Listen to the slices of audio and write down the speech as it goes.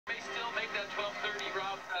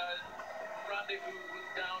they move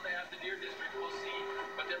down at the Deer District. We'll see,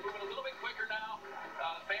 but they're moving a little bit quicker now.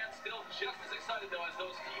 Fans still just as excited, though, as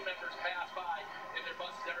those team members pass by. In their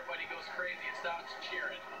buses, everybody goes crazy and starts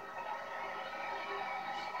cheering.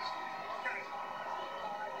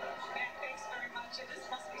 Matt, thanks very much. And this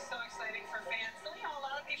must be so exciting for fans. So, you know, a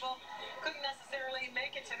lot of people couldn't necessarily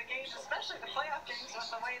make it to the games, especially the playoff games, with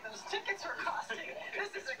the way those tickets were costing.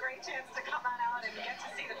 This is a great chance to come on out and get to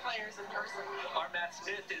see the players in person. Our Matt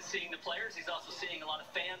Smith is seeing the players. He's also seeing a lot of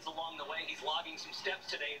fans along the way. He's logging some steps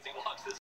today as he walks this